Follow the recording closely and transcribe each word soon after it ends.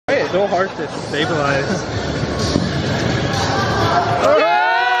so hard to stabilize. Oh!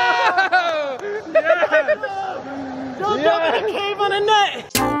 Yes! Don't dump in a cave on a net!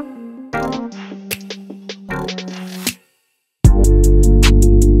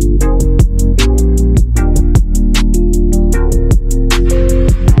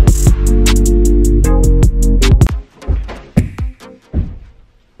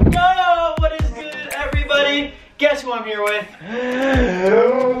 Guess who I'm here with?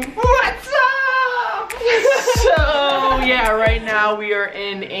 What's up? So, yeah, right now we are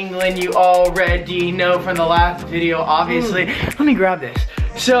in England. You already know from the last video, obviously. Let me grab this.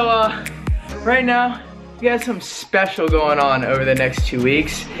 So, right now, we got some special going on over the next 2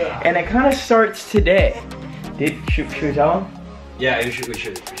 weeks. And it kind of starts today. Should we tell them? Yeah, we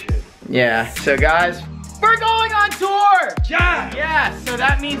should. Yeah, so guys, we're going on tour! Yeah, so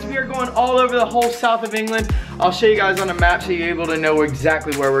that means we are going all over the whole south of England. I'll show you guys on a map so you're able to know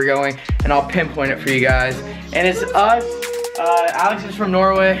exactly where we're going, and I'll pinpoint it for you guys. And it's us, Alex is from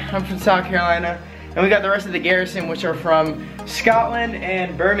Norway, I'm from South Carolina, and we got the rest of the garrison, which are from Scotland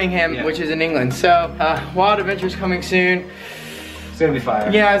and Birmingham, which is in England. So, Wild Adventures coming soon. It's gonna be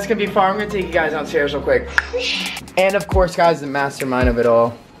fire. Yeah, it's gonna be fire. I'm gonna take you guys downstairs real quick. And of course, guys, the mastermind of it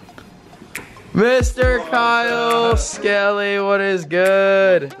all, Mr. Kyle Skelly, what is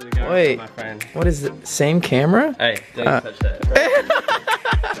good? Wait, what is it? Same camera? Hey, don't touch that.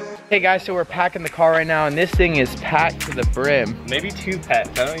 Hey guys, so we're packing the car right now, and this thing is packed to the brim. Maybe 2 packs.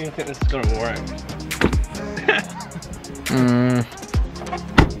 I don't even think this is gonna work.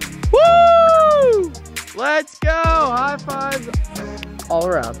 Woo! Let's go! High fives all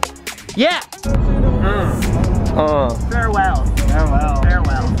around. Yeah! Farewell. Farewell.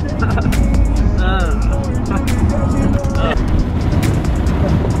 Farewell.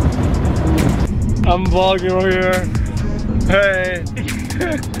 I'm vlogging over here. Hey.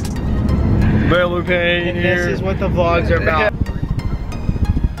 Barely Payne here. This is what the vlogs are about.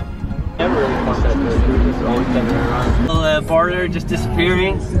 Border just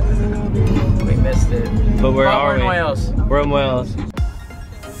disappearing. We missed it. But where are we're we? in Wales. We're in Wales.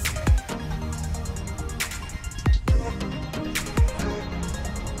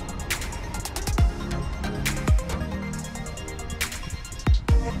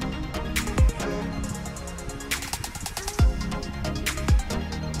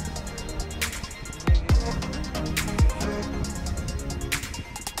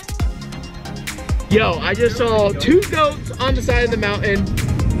 Yo, I just saw 2 goats on the side of the mountain.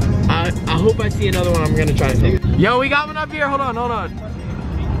 I hope I see another one. I'm gonna try to film. Yo, we got one up here. Hold on, hold on.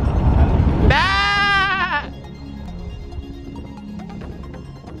 Ah!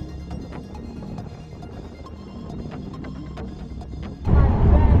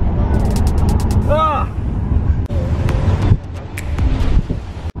 Ah!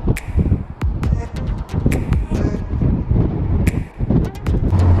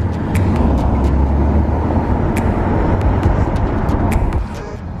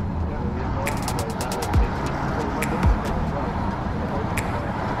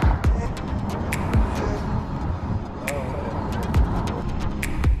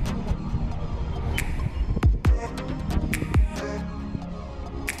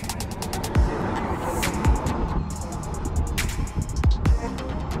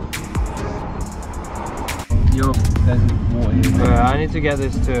 Yo, I need to get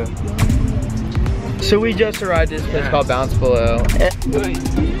this too. So we just arrived at this place called Bounce Below.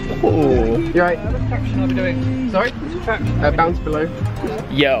 Oh, you're right. Sorry? Bounce Below.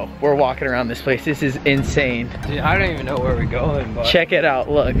 Yo, we're walking around this place. This is insane. Dude, I don't even know where we're going, but check it out.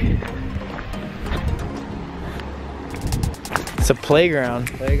 Look. It's a playground.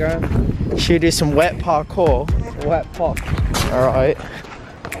 Should we do some wet parkour? Wet pop. All right.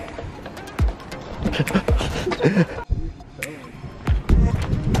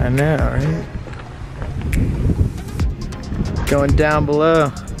 I know, right? Going down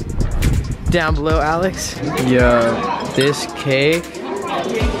below. Down below, Alex. Yo, this cake.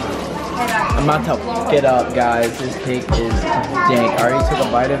 I'm about to pick it up, guys. This cake is dank. I already took a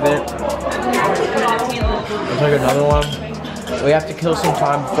bite of it. Let's take another one. We have to kill some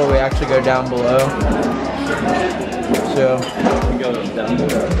time before we actually go down below. So, We go down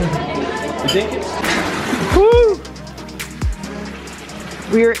there. You think it's... woo!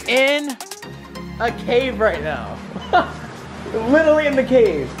 We're in a cave right now. Literally in the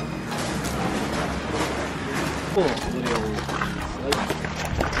cave.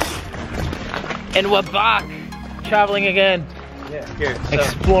 And we're back, traveling again. Yeah, here. So.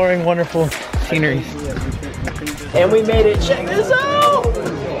 Exploring wonderful sceneries. And we made it. Check this out!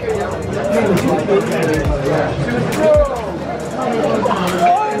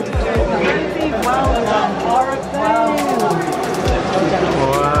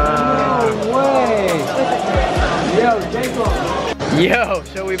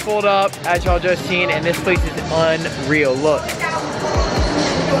 pulled up, as y'all just seen, and this place is unreal. Look.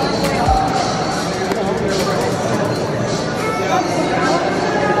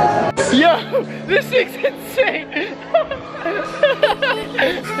 Yo, this thing's insane.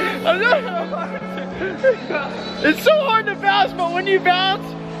 It's so hard to bounce, but when you bounce,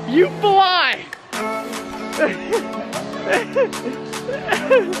 you fly.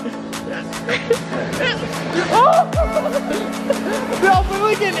 Oh! We're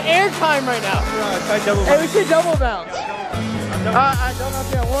like in air time right now. Hey, we should double bounce. I don't know if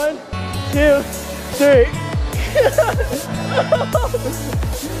you got 1, 2, 3.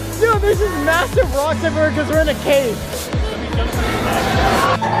 Dude, there's just massive rocks everywhere because we're in a cave.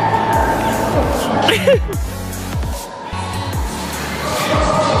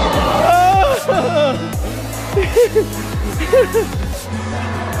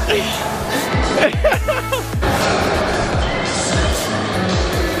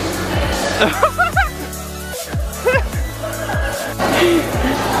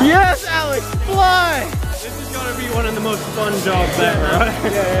 Yes, Alex, fly! This is gonna be one of the most fun jobs ever, right?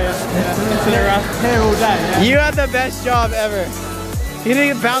 Yeah. Sitting around here all day. Yeah. You had the best job ever. You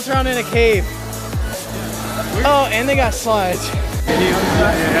didn't bounce around in a cave. Oh, and they got slides. Yeah.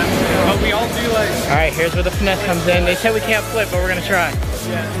 But we all do like... Alright, here's where the finesse comes in. They said we can't flip, but we're gonna try.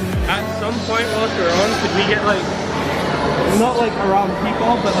 Yeah. At some point whilst we're on, could we get like... Not like around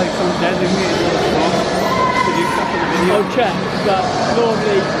people, but like some designated spots to do stuff for the video? Oh, check. But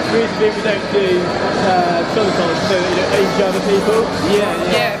normally, we don't do silicone, so they don't age other people.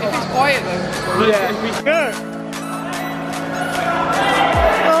 Yeah, if it's quiet though. Yeah. If we go.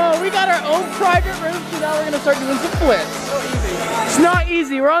 Oh, we got our own private room, so now we're gonna start doing some flips. So easy. It's not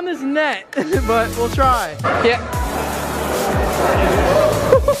easy, we're on this net, but we'll try. Yeah.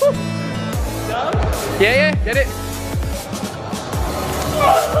 Yeah, get it.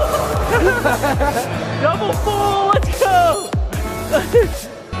 Double full, let's go!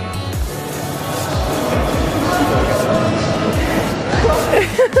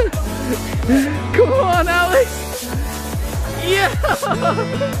 Come on, Alex! Yeah!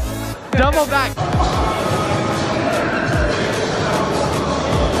 Double back.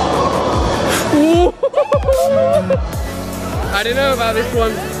 I don't know about this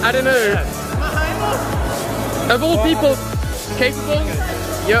one. I don't know. Of all people capable,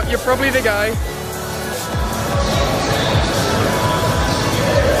 you're probably the guy.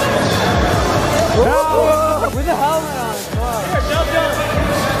 With the helmet on. Wow. Here,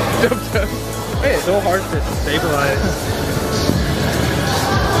 jump. Hey, it's so hard to stabilize.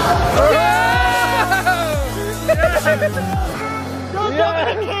 Don't jump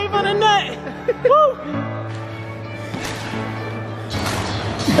in a cave on a net. Woo!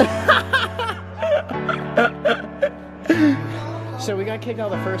 So we got kicked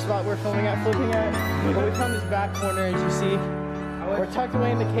out of the first spot we're filming at, flipping at. But we found this back corner, as you see. We're tucked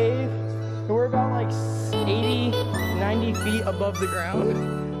away in the cave. And we're about like 80, 90 feet above the ground.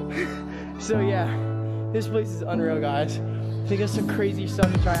 So yeah, this place is unreal, guys. I think there's some crazy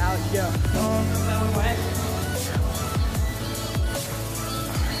stuff to try out. Go.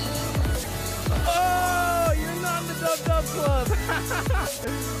 Oh, you're not in the Dub Dub Club.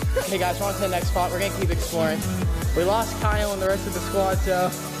 Okay guys, we're on to the next spot. We're gonna keep exploring. We lost Kyle and the rest of the squad,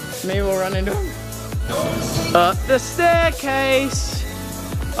 so maybe we'll run into him. Up the staircase.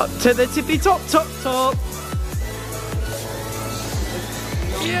 Up to the tippy top.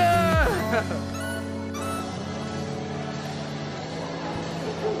 Yeah!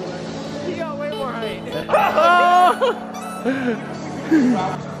 You got way more height. Oh!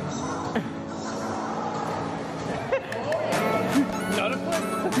 Not a flip.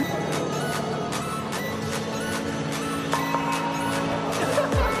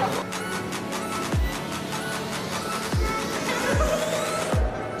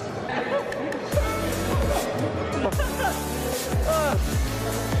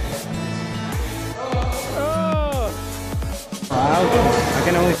 I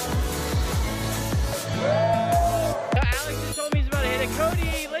can only... Alex just told me he's about to hit it.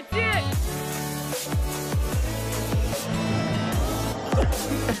 Cody, let's see it!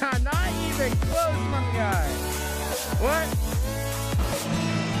 Not even close, my guy. What?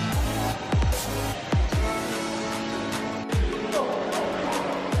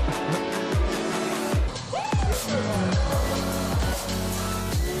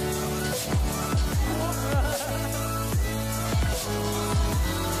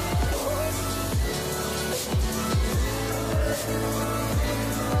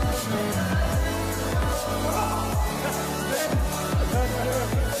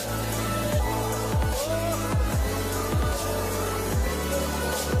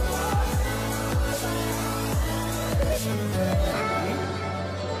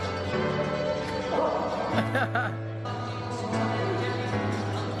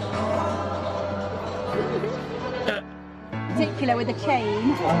 Particular with a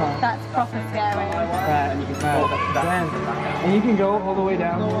chain, that's proper scary. And you can go all the way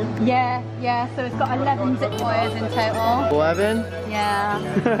down. Yeah, yeah, so it's got 11 zip wires in total. 11?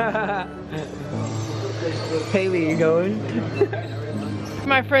 Yeah. Haley, you going?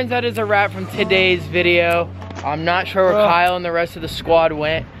 My friends, that is a wrap from today's video. I'm not sure where Kyle and the rest of the squad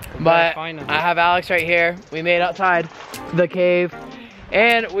went, but I have Alex right here. We made outside the cave,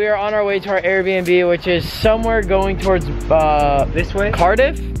 and we are on our way to our Airbnb, which is somewhere going towards this way?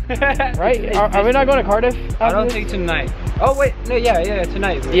 Cardiff, right? Are we not going to Cardiff? I don't think tonight. Oh wait, no, yeah,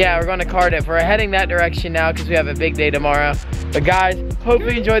 tonight. Yeah, we're going to Cardiff. We're heading that direction now because we have a big day tomorrow. But guys, hope you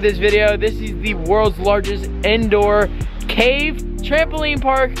enjoyed this video. This is the world's largest indoor cave trampoline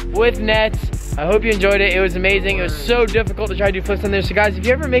park with nets. I hope you enjoyed it. It was amazing. It was so difficult to try to do flips on there. So guys, if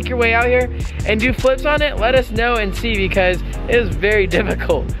you ever make your way out here and do flips on it, let us know and see, because it was very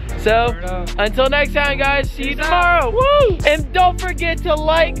difficult. So until next time, guys, see you tomorrow. Woo! And don't forget to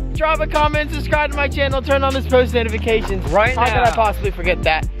like, drop a comment, subscribe to my channel, turn on those post notifications. Right now. How could I possibly forget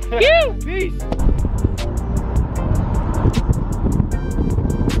that? You! Peace!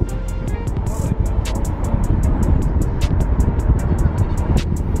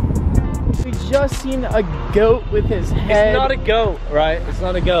 Just seen a goat with his head. It's not a goat, right? It's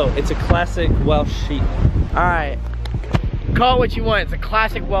not a goat. It's a classic Welsh sheep. All right, call it what you want. It's a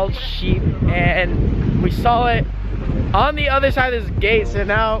classic Welsh sheep, and we saw it on the other side of this gate, so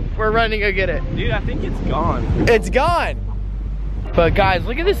now we're running to go get it. Dude, I think it's gone. It's gone. But guys,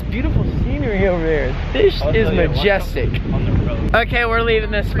 look at this beautiful scenery over there. This is majestic. Okay, we're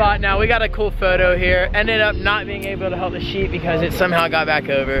leaving this spot now. We got a cool photo here. Ended up not being able to help the sheep because it somehow got back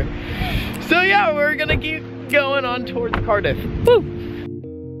over. So yeah, we're gonna keep going on towards Cardiff. Woo!